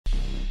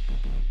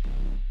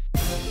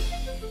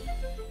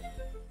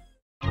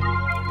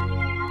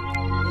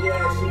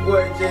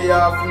boy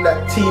JR from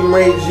that team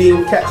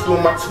regime. Catch me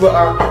on my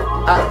Twitter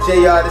at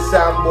JR the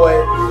Sound Boy.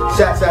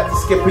 Shouts out to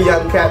Skipper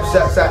Young Cap.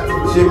 Shouts out to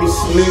Jimmy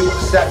Snoop.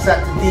 Shouts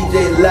out to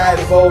DJ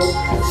Live-O.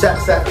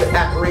 Shouts out to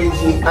at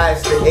Regime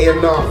Ice, the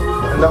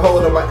A&R, and the whole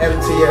of my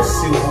MTS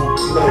suit.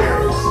 You know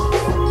what it is.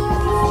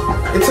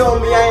 They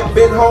told me I ain't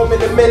been home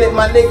in a minute.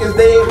 My niggas,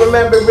 they ain't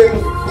remembering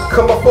me.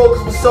 Cause my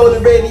focus was so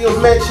the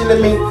radio's mentioning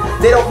me.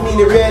 They don't mean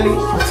it really.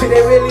 Do they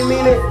really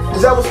mean it?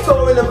 Cause I was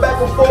touring them back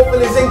and forth and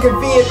it's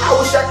inconvenient. I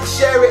wish I could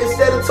share it.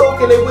 Instead of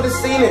talking, they would've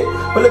seen it.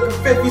 But look at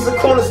 50's a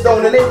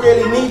cornerstone and they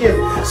really need him.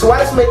 So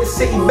I just make the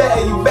city better,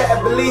 you better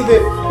believe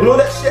it. And all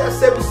that shit I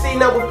said we see,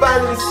 now we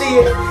finally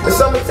see it. And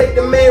some will take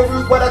the main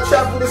route while I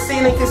travel the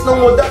scenic. It's no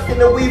more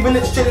ducking and weaving,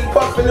 it's chilly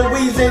puffing and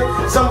wheezing.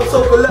 Some will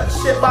talk a lot of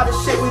shit about the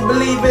shit we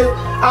believe in.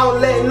 I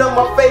don't let it know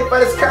my faith, I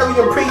just carry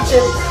on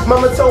preaching.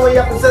 Mama told me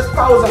I possess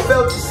powers I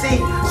failed to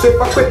see. So if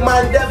I quit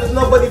my endeavors,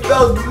 nobody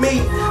fails but me.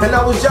 And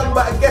I was young,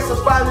 but I guess I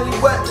finally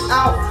worked it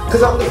out.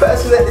 Cause I'm the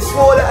person that they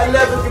swore that I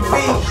never could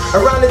be.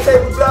 Around the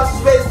table, glasses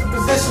raised the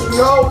positions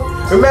we hold.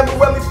 Remember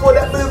when we fought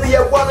that movie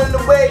at One on the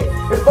Way?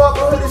 If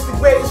fatherhood is the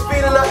greatest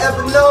feeling I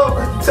ever known,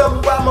 tell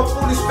me why my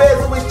foolish fears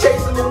always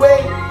chasing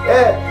away.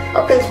 Yeah,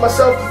 I pinch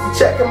myself just to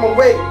check on my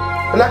weight.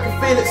 And I can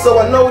feel it, so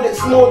I know that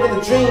it's more than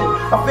a dream.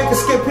 I think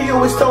Skippy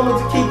always told me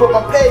to keep up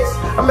my pace.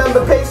 I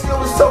remember Pacey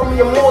always told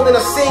me I'm more than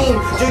I seem.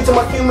 Due to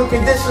my human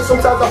condition,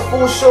 sometimes I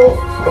fall short.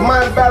 But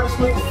my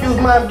embarrassment diffuse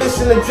my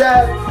ambition and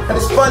drive. And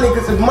it's funny,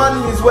 cause if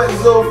money is what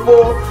it's all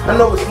for, I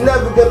know it's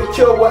never gonna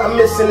cure what I'm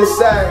missing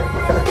inside.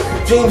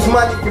 Dreams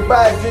money can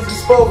buy a drizzy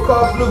spoke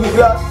car, bluey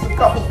glasses, a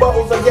couple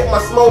bottles, I get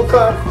my smoke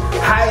on.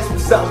 Highest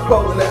with something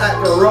potent that I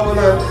can roll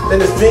on.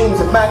 Then there's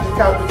dreams and bank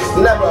account that just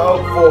never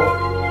hope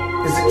for.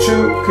 Is it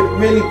true? Could it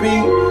really be?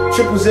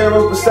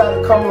 000 beside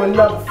a comma,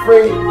 another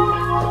free.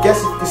 I guess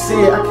if you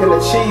see it, I can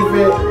achieve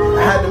it.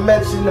 I had to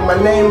mention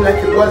my name like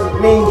it wasn't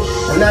me.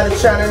 And now they're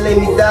trying to lay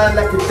me down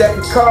like a deck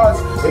of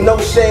cards. With no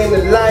shame,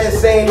 the lion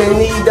saying they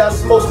need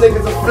us. Most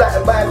niggas are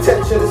flattered by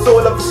attention, it's all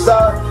a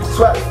facade.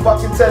 So I can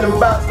fucking tell them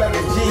bounce like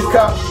a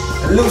G-cup.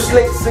 The loose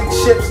links, sink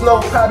ships,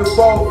 no paddle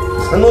boat.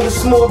 And all the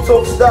small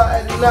talk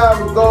started an hour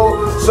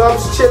ago. So I'm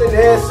just chilling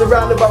here,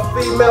 surrounded by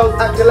females,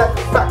 acting like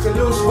a pack of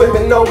loose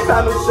women, no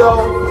panel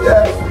show.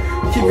 Yeah,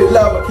 keep it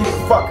love, I keep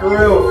it fucking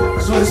real.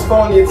 Cause all this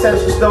phony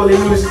attention slowly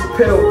loses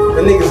appeal.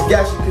 The niggas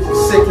gash you cause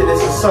you're sick of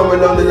this. And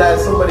somewhere on the line,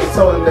 somebody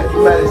told him that he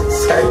managed to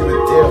sign you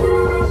a deal.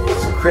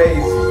 It's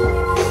crazy.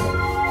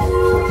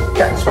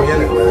 Catch me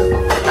in it, man.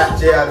 At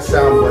JR the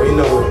Sound Boy, you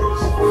know what it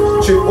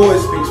is. Truth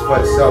always speaks for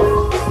itself.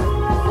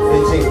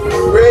 Regime.